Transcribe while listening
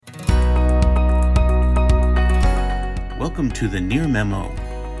Welcome to the Near Memo,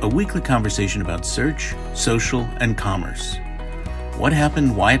 a weekly conversation about search, social, and commerce. What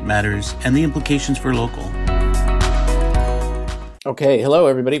happened, why it matters, and the implications for local. Okay, hello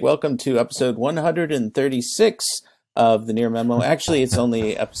everybody. Welcome to episode 136 of the Near Memo. Actually, it's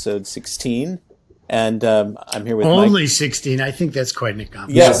only episode 16, and I'm here with Mike. Only 16. I think that's quite an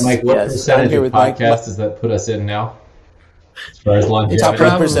accomplishment. Yes, Mike. What percentage of podcast does that put us in now? As far as longevity, top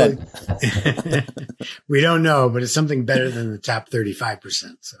 10%. We don't know, but it's something better than the top 35%.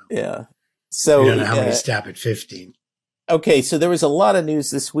 So yeah. So we don't know how many stop at 15. Okay, so there was a lot of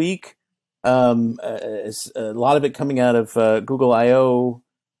news this week. A lot of it coming out of Google I/O,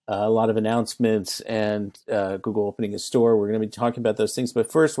 a lot of announcements, and Google opening a store. We're going to be talking about those things,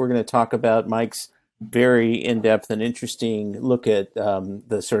 but first we're going to talk about Mike's very in-depth and interesting look at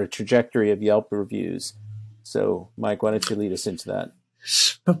the sort of trajectory of Yelp reviews. So, Mike, why don't you lead us into that?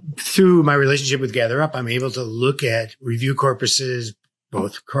 Through my relationship with GatherUp, I'm able to look at review corpuses,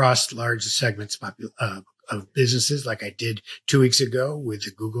 both across large segments of businesses, like I did 2 weeks ago with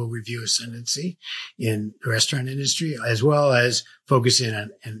the Google review ascendancy in the restaurant industry, as well as focused in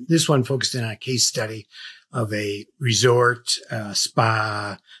on a case study of a resort,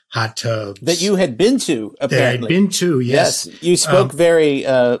 spa, hot tub that you had been to. Apparently, that I'd been to. Yes, you spoke very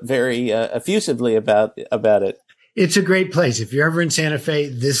effusively about it. It's a great place. If you're ever in Santa Fe,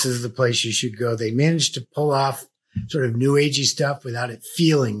 this is the place you should go. They managed to pull off sort of new agey stuff without it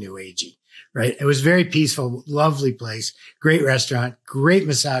feeling new agey. Right? It was very peaceful, lovely place, great restaurant, great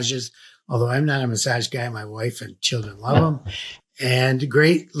massages. Although I'm not a massage guy, my wife and children love them, and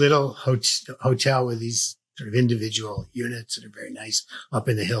great little hotel with these sort of individual units that are very nice up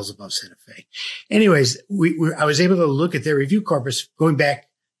in the hills above Santa Fe. Anyways, I was able to look at their review corpus going back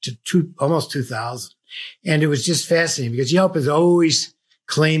to almost 2000. And it was just fascinating because Yelp is always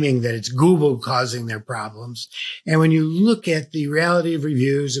claiming that it's Google causing their problems. And when you look at the reality of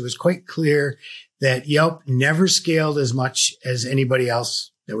reviews, it was quite clear that Yelp never scaled as much as anybody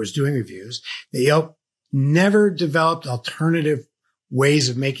else that was doing reviews. That Yelp never developed alternative ways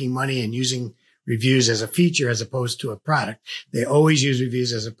of making money and using reviews as a feature as opposed to a product. They always use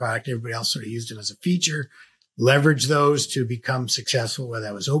reviews as a product. Everybody else sort of used them as a feature, leveraged those to become successful, whether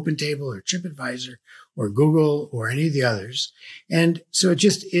that was OpenTable or TripAdvisor or Google or any of the others. And so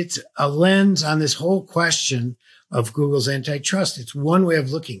it's a lens on this whole question of Google's antitrust. It's one way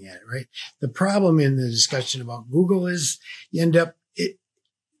of looking at it, right? The problem in the discussion about Google is you end up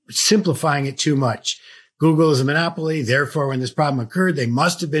simplifying it too much. Google is a monopoly. Therefore, when this problem occurred, they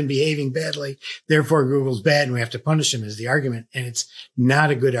must have been behaving badly. Therefore, Google's bad and we have to punish them is the argument. And it's not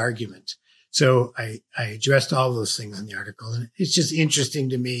a good argument. So I addressed all those things in the article. And it's just interesting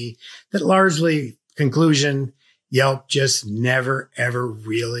to me that largely conclusion, Yelp just never, ever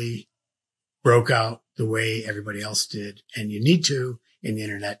really broke out the way everybody else did. And you need to in the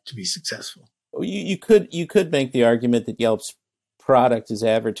internet to be successful. You could make the argument that Yelp's product is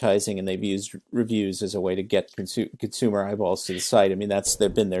advertising, and they've used reviews as a way to get consumer eyeballs to the site. I mean,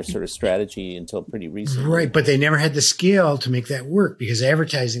 they've been their sort of strategy until pretty recently. Right, but they never had the scale to make that work because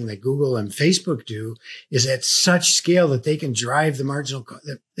advertising that Google and Facebook do is at such scale that they can drive the marginal cost.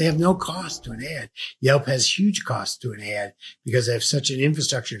 They have no cost to an ad. Yelp has huge costs to an ad because they have such an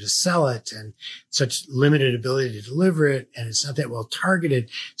infrastructure to sell it and such limited ability to deliver it, and it's not that well targeted.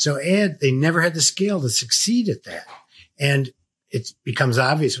 So they never had the scale to succeed at that. And it becomes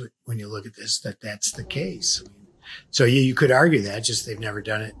obvious when you look at this that that's the case. I mean, so you could argue that, just they've never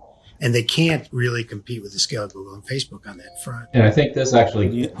done it. And they can't really compete with the scale of Google and Facebook on that front. And I think this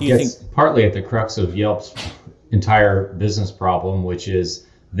actually gets partly at the crux of Yelp's entire business problem, which is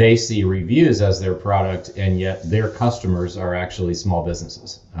they see reviews as their product, and yet their customers are actually small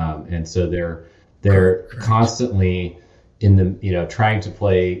businesses. And so they're constantly in the, trying to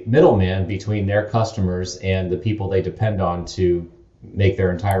play middleman between their customers and the people they depend on to make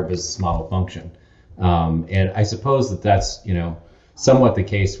their entire business model function. And I suppose that's, somewhat the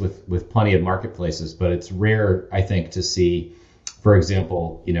case with plenty of marketplaces, but it's rare, I think, to see, for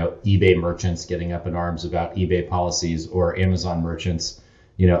example, eBay merchants getting up in arms about eBay policies or Amazon merchants,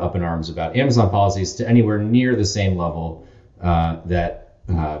 up in arms about Amazon policies to anywhere near the same level that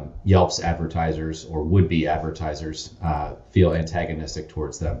Yelp's advertisers or would-be advertisers feel antagonistic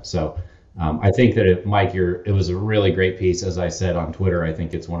towards them. So I think that Mike, it was a really great piece. As I said on Twitter, I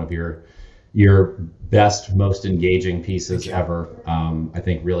think it's one of your best, most engaging pieces ever. I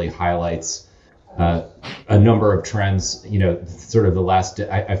think really highlights a number of trends. Sort of the last.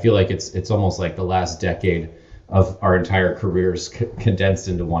 I feel like it's almost like the last decade of our entire careers condensed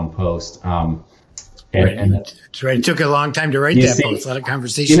into one post. And that's right. It took a long time to write that post. A lot of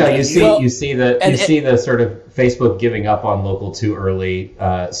conversation. You see the sort of Facebook giving up on local too early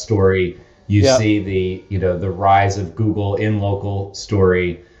story. You see the rise of Google in local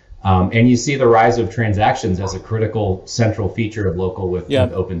story. And you see the rise of transactions as a critical central feature of local with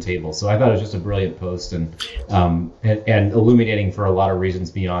open table. So I thought it was just a brilliant post and illuminating for a lot of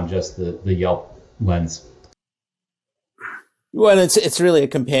reasons beyond just the Yelp lens. Well, it's really a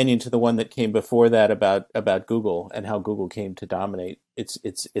companion to the one that came before that about Google and how Google came to dominate.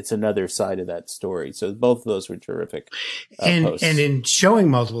 It's another side of that story. So both of those were terrific. Posts. And in showing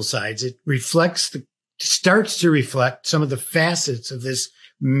multiple sides, it starts to reflect some of the facets of this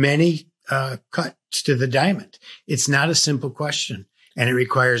many cuts to the diamond. It's not a simple question, and it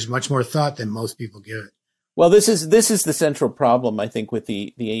requires much more thought than most people give it. Well, this is the central problem, I think, with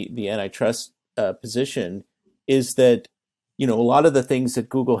the antitrust position, is that a lot of the things that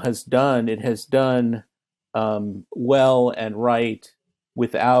Google has done, it has done well and right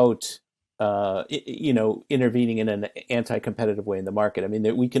without intervening in an anti-competitive way in the market. I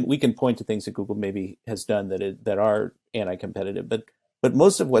mean, we can point to things that Google maybe has done that are anti-competitive, but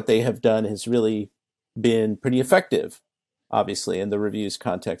most of what they have done has really been pretty effective, obviously, and the reviews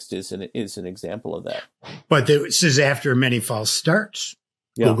context is an example of that. But this is after many false starts.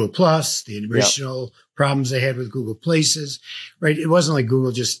 Yeah. Google Plus, the original problems they had with Google Places, right? It wasn't like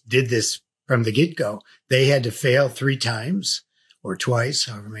Google just did this from the get-go. They had to fail 3 times or twice,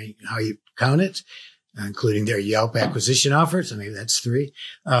 how you count it, including their Yelp acquisition offer. So maybe that's 3.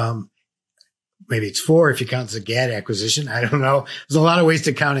 Maybe it's 4 if you count the GAD acquisition. I don't know. There's a lot of ways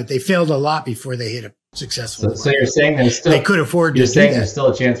to count it. They failed a lot before they hit a successful. So you're saying they could afford. You're saying there's still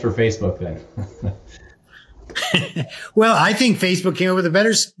a chance for Facebook then. Well, I think Facebook came up with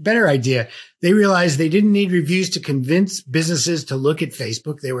a better idea. They realized they didn't need reviews to convince businesses to look at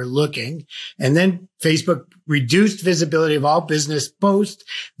Facebook. They were looking, and then Facebook reduced visibility of all business posts,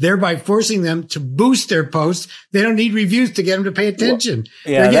 thereby forcing them to boost their posts. They don't need reviews to get them to pay attention.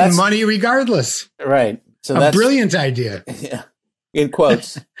 Well, they're getting money regardless. Right. So that's a brilliant idea. Yeah. In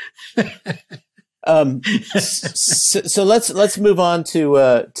quotes. So let's move on to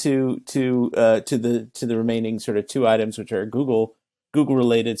the remaining sort of 2 items, which are Google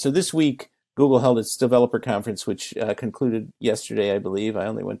related. So this week, Google held its developer conference, which concluded yesterday, I believe. I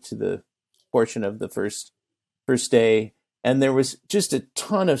only went to the portion of the first day, and there was just a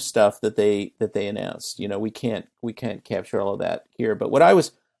ton of stuff that they announced. We can't capture all of that here, but what I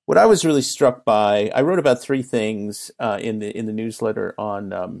was really struck by, I wrote about 3 things in the newsletter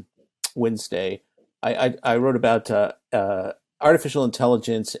on Wednesday. I wrote about artificial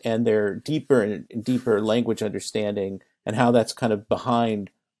intelligence and their deeper and deeper language understanding and how that's kind of behind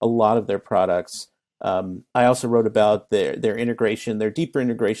a lot of their products. I also wrote about their integration, their deeper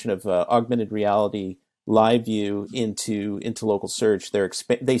integration of augmented reality live view into local search.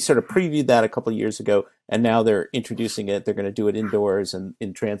 They sort of previewed that a couple of years ago, and now they're introducing it. They're going to do it indoors and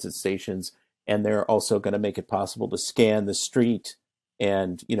in transit stations, and they're also going to make it possible to scan the street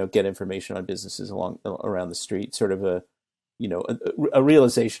and get information on businesses around the street. Sort of a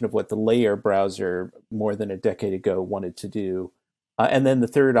realization of what the Layer browser more than a decade ago wanted to do. And then the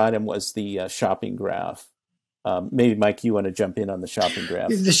third item was the shopping graph. Maybe Mike, you want to jump in on the shopping graph?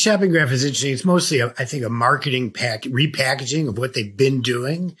 The shopping graph is interesting. It's mostly, I think, a marketing repackaging of what they've been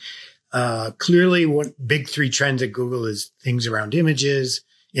doing. Clearly, one big 3 trends at Google is things around images,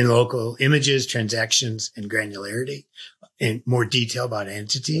 in local images, transactions, and granularity, and more detail about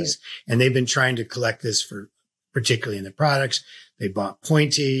entities. Right. And they've been trying to collect this particularly in the products. They bought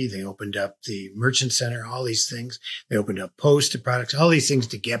Pointy. They opened up the Merchant Center, all these things. They opened up Post to products, all these things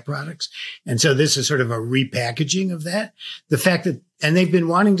to get products. And so this is sort of a repackaging of that. The fact that, and they've been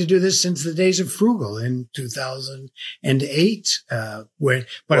wanting to do this since the days of Frugal in 2008, but it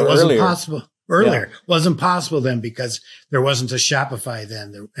wasn't possible. Earlier. Yeah. Wasn't possible then because there wasn't a Shopify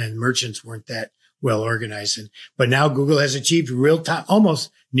then, and merchants weren't that well organized. But now Google has achieved real-time,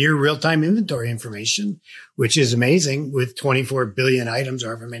 almost near real-time inventory information, which is amazing with 24 billion items,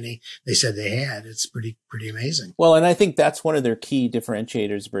 however many they said they had. It's pretty amazing. Well, and I think that's one of their key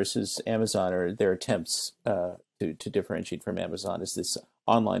differentiators versus Amazon, or their attempts to differentiate from Amazon, is this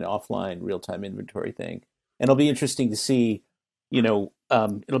online, offline, real-time inventory thing. And it'll be interesting to see, it'll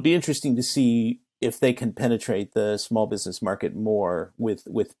be interesting to see if they can penetrate the small business market more with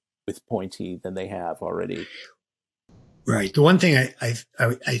Pointy than they have already. Right. The one thing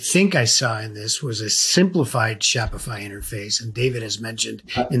I think I saw in this was a simplified Shopify interface, and David has mentioned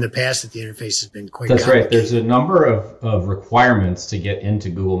in the past that the interface has been quite complicated. Right. There's a number of requirements to get into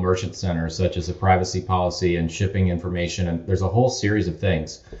Google Merchant Center, such as a privacy policy and shipping information, and there's a whole series of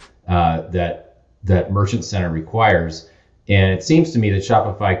things that that Merchant Center requires. And it seems to me that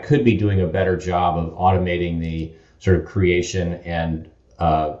Shopify could be doing a better job of automating the sort of creation and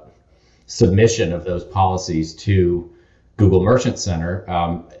submission of those policies to Google Merchant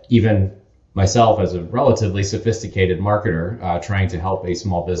Center. Even myself, as a relatively sophisticated marketer, trying to help a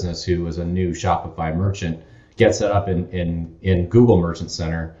small business who is a new Shopify merchant get set up in Google Merchant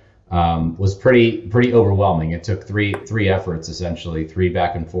Center, was pretty overwhelming. It took three efforts, essentially, three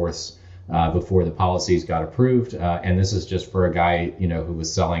back and forths before the policies got approved. And this is just for a guy, who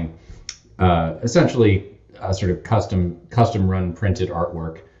was selling essentially a sort of custom run printed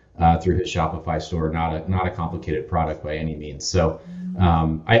artwork through his Shopify store, not a complicated product by any means. So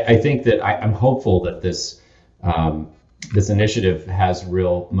I think that I'm hopeful that this initiative has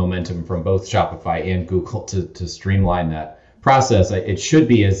real momentum from both Shopify and Google to streamline that process. It should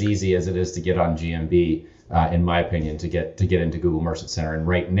be as easy as it is to get on GMB, in my opinion, to get into Google Merchant Center. And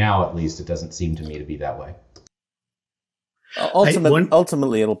right now, at least, it doesn't seem to me to be that way.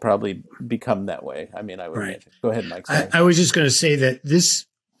 Ultimately, it'll probably become that way. I mean, I would imagine. Go ahead, Mike. I was just going to say that this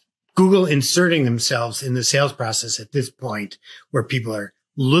Google inserting themselves in the sales process at this point, where people are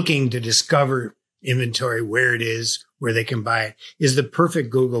looking to discover inventory, where it is, where they can buy it, is the perfect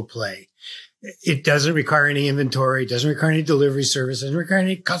Google play. It doesn't require any inventory, doesn't require any delivery service, doesn't require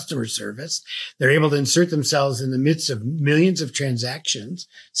any customer service. They're able to insert themselves in the midst of millions of transactions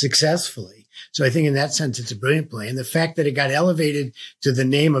successfully. So I think in that sense, it's a brilliant play. And the fact that it got elevated to the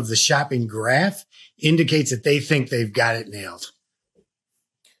name of the shopping graph indicates that they think they've got it nailed.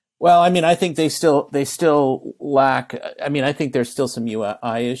 Well, I mean, I think they still lack. I mean, I think there's still some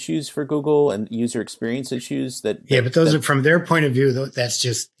UI issues for Google and user experience issues but those are from their point of view. That's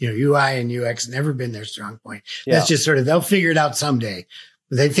just UI and UX never been their strong point. Yeah. That's just sort of they'll figure it out someday.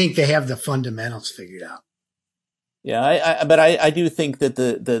 But they think they have the fundamentals figured out. Yeah, but I do think that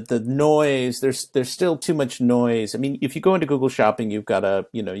the noise there's still too much noise. I mean, if you go into Google Shopping, you've got a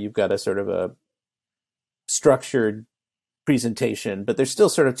sort of a structured presentation, but there's still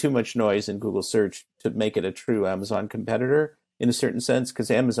sort of too much noise in Google search to make it a true Amazon competitor in a certain sense,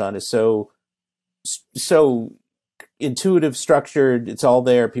 because Amazon is so intuitive, structured. It's all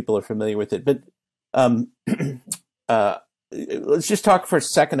there. People are familiar with it. But let's just talk for a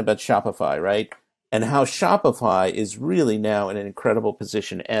second about Shopify, right? And how Shopify is really now in an incredible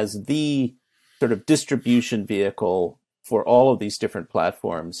position as the sort of distribution vehicle for all of these different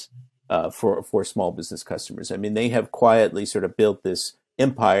platforms. For small business customers. I mean, they have quietly sort of built this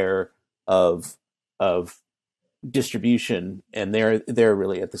empire of distribution, and they're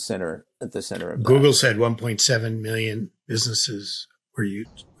really at the center of Google said 1.7 million businesses were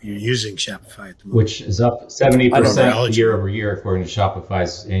using Shopify at the moment, which is up 70% year over year, according to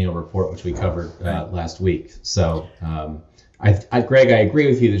Shopify's annual report, which we covered last week. So, Greg, I agree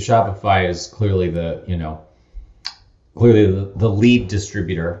with you that Shopify is clearly the lead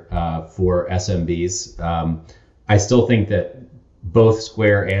distributor for SMBs. I still think that both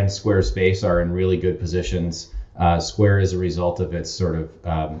Square and Squarespace are in really good positions. Square is a result of its sort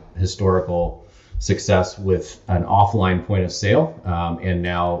of historical success with an offline point of sale, and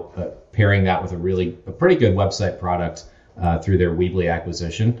now pairing that with a pretty good website product through their Weebly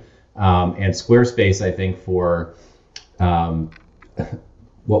acquisition. And Squarespace, I think, for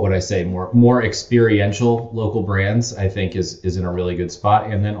what would I say, more experiential local brands, I think is in a really good spot.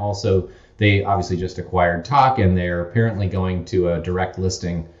 And then also they obviously just acquired Talk, and they're apparently going to a direct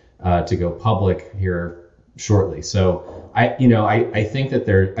listing to go public here shortly. So I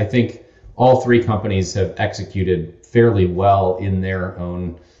think all three companies have executed fairly well in their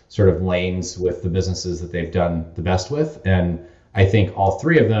own sort of lanes with the businesses that they've done the best with. And I think all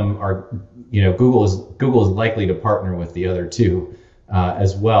three of them are, Google is likely to partner with the other two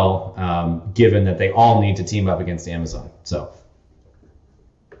as well, given that they all need to team up against Amazon. So,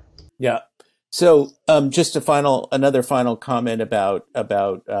 yeah. So, just another final comment about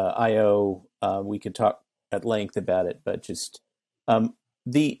IO. We could talk at length about it, but just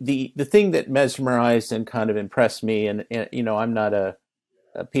the thing that mesmerized and kind of impressed me, and I'm not a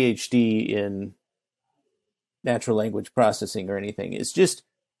PhD in natural language processing or anything, is just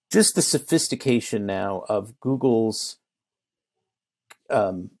the sophistication now of Google's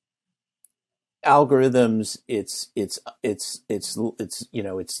algorithms, its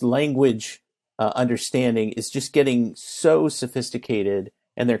language understanding is just getting so sophisticated,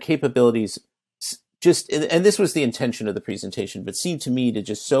 and their capabilities and this was the intention of the presentation, but seemed to me to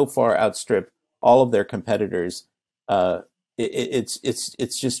just so far outstrip all of their competitors.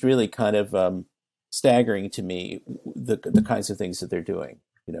 It's just really kind of staggering to me, the kinds of things that they're doing.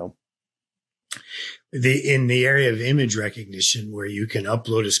 In the area of image recognition, where you can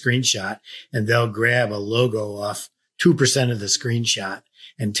upload a screenshot and they'll grab a logo off 2% of the screenshot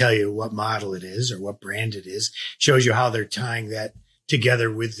and tell you what model it is or what brand it is, shows you how they're tying that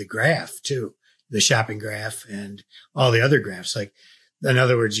together with the graph too, the shopping graph and all the other graphs. Like, in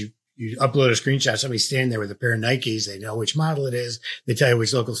other words, you upload a screenshot, somebody's standing there with a pair of Nikes, they know which model it is, they tell you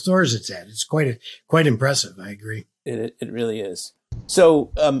which local stores it's at. It's quite impressive. I agree. It really is.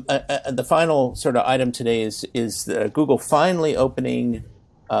 So the final sort of item today is Google finally opening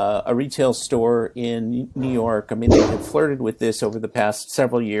a retail store in New York. I mean, they had flirted with this over the past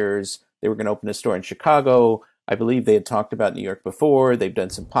several years. They were going to open a store in Chicago. I believe they had talked about New York before. They've done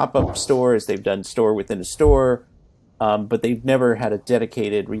some pop-up stores. They've done store within a store. But they've never had a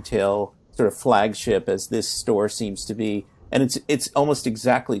dedicated retail sort of flagship as this store seems to be. And it's almost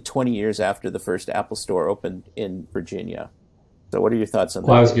exactly 20 years after the first Apple store opened in Virginia. So what are your thoughts on that?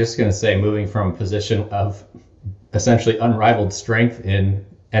 Well, I was just going to say, moving from a position of essentially unrivaled strength in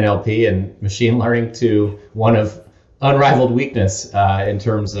NLP and machine learning to one of unrivaled weakness in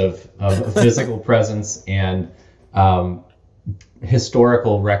terms of physical presence and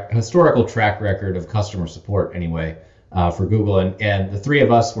historical track record of customer support anyway for Google. And the three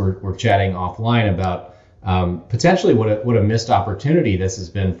of us were chatting offline about potentially what a missed opportunity this has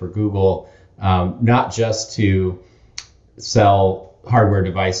been for Google, not just to sell hardware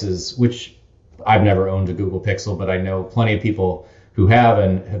devices, which I've never owned a Google Pixel, but I know plenty of people who have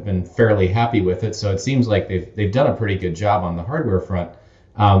and have been fairly happy with it. So it seems like they've done a pretty good job on the hardware front,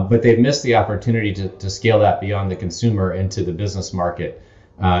 but they've missed the opportunity to scale that beyond the consumer into the business market.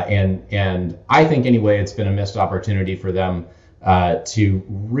 And I think anyway, it's been a missed opportunity for them to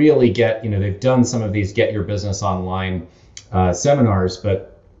really get, they've done some of these get your business online seminars,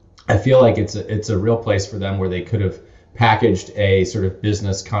 but I feel like it's a real place for them where they could have packaged a sort of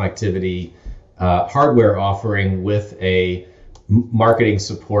business connectivity hardware offering with a marketing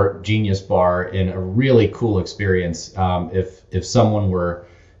support genius bar in a really cool experience. If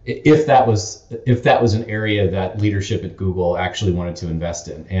that was an area that leadership at Google actually wanted to invest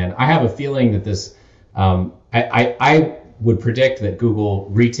in. And I have a feeling that this, I would predict that Google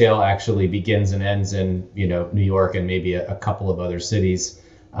retail actually begins and ends in, New York and maybe a couple of other cities,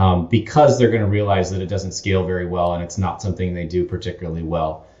 because they're going to realize that it doesn't scale very well and it's not something they do particularly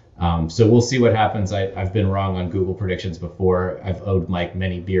well. So we'll see what happens. I've been wrong on Google predictions before. I've owed Mike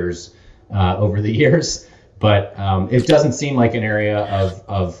many beers over the years, but it doesn't seem like an area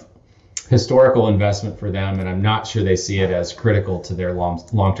of historical investment for them, and I'm not sure they see it as critical to their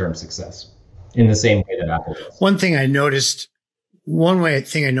long-term success in the same way that Apple does. One thing I noticed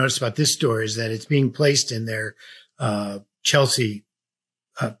about this store is that it's being placed in their Chelsea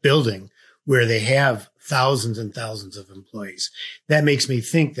building, where they have thousands and thousands of employees. That makes me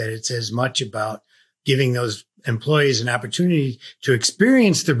think that it's as much about giving those employees an opportunity to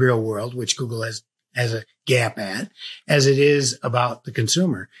experience the real world, which Google has a gap at, as it is about the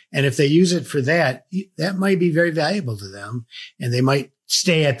consumer. And if they use it for that, that might be very valuable to them, and they might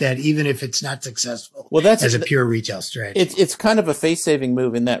stay at that even if it's not successful. Well, that's as a pure retail strategy. It's kind of a face-saving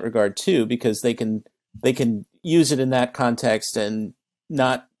move in that regard too, because they can use it in that context and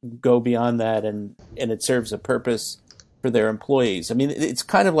not go beyond that, and it serves a purpose for their employees. I mean, it's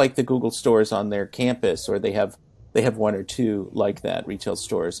kind of like the Google stores on their campus, or they have one or two like that, retail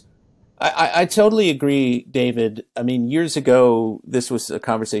stores. I totally agree, David. I mean, years ago, this was a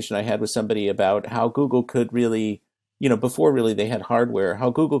conversation I had with somebody about how Google could really, before really they had hardware, how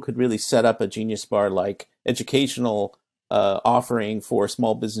Google could really set up a Genius Bar like educational offering for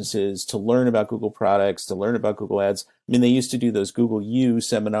small businesses to learn about Google products, to learn about Google Ads. I mean, they used to do those Google U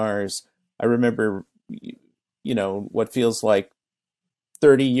seminars. I remember, what feels like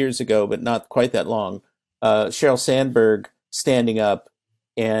 30 years ago, but not quite that long, Sheryl Sandberg standing up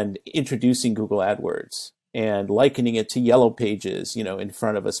and introducing Google AdWords and likening it to Yellow Pages, in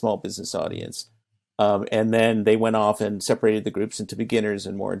front of a small business audience. And then they went off and separated the groups into beginners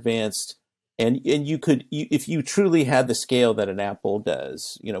and more advanced. And you could, if you truly had the scale that an Apple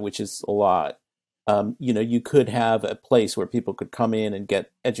does, which is a lot, you could have a place where people could come in and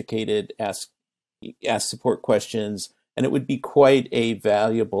get educated, ask support questions, and it would be quite a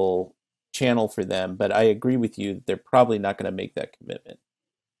valuable channel for them. But I agree with you; they're probably not going to make that commitment.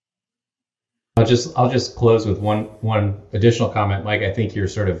 I'll just close with one additional comment, Mike. I think you're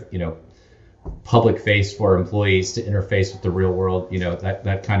sort of public face for employees to interface with the real world.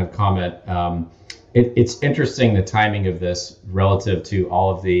 That kind of comment. It's interesting, the timing of this relative to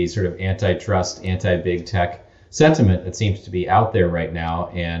all of the sort of antitrust, anti-big tech sentiment that seems to be out there right now.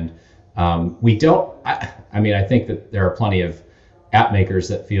 And I think that there are plenty of app makers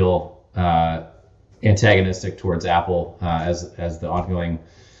that feel antagonistic towards Apple, as the ongoing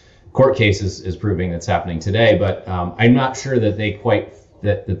court case is proving that's happening today. But I'm not sure that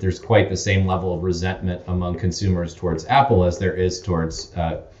that there's quite the same level of resentment among consumers towards Apple as there is towards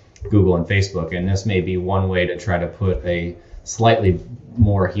Google and Facebook. And this may be one way to try to put a slightly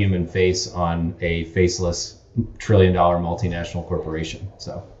more human face on a faceless trillion-dollar multinational corporation.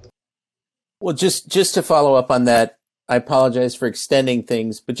 So, well, just to follow up on that, I apologize for extending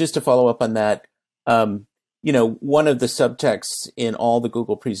things, but just to follow up on that, one of the subtexts in all the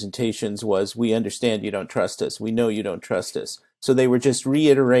Google presentations was, we understand you don't trust us. We know you don't trust us. So they were just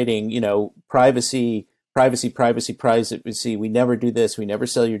reiterating, privacy. We never do this. We never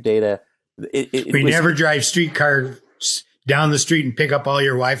sell your data. We never drive streetcars down the street and pick up all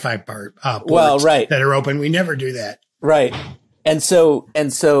your Wi-Fi ports right. that are open. We never do that. Right. And so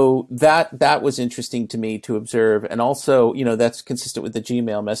that was interesting to me to observe. And also, that's consistent with the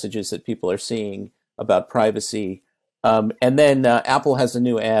Gmail messages that people are seeing about privacy. And then Apple has a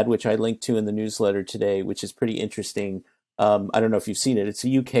new ad, which I linked to in the newsletter today, which is pretty interesting. I don't know if you've seen it. It's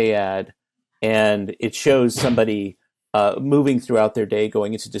a UK ad, and it shows somebody moving throughout their day,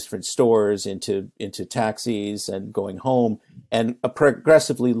 going into different stores, into taxis, and going home, and a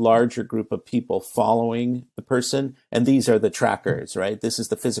progressively larger group of people following the person. And these are the trackers, right? This is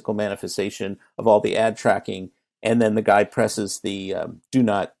the physical manifestation of all the ad tracking. And then the guy presses the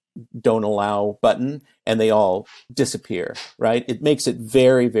don't allow button, and they all disappear, right? It makes it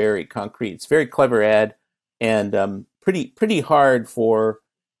very, very concrete. It's a very clever ad, and pretty hard for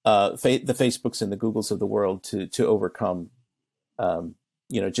the Facebooks and the Googles of the world to overcome,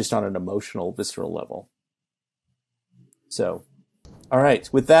 just on an emotional, visceral level. So, all right.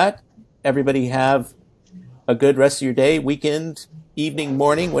 With that, everybody have a good rest of your day, weekend, evening,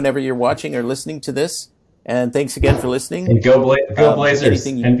 morning, whenever you're watching or listening to this. And thanks again for listening. And go Blazers.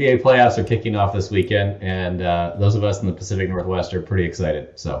 NBA playoffs are kicking off this weekend, and those of us in the Pacific Northwest are pretty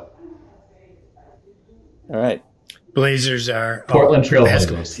excited. So, all right. Blazers are Portland Trail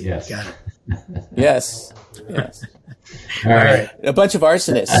Blazers. Yes. Got it. Yes. All right. A bunch of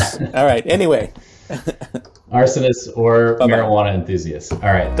arsonists. All right. Anyway. Arsonists or Bye-bye. Marijuana enthusiasts. All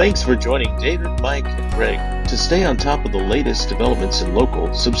right. Thanks for joining David, Mike, and Greg. To stay on top of the latest developments in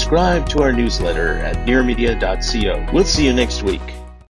local, subscribe to our newsletter at nearmedia.co. We'll see you next week.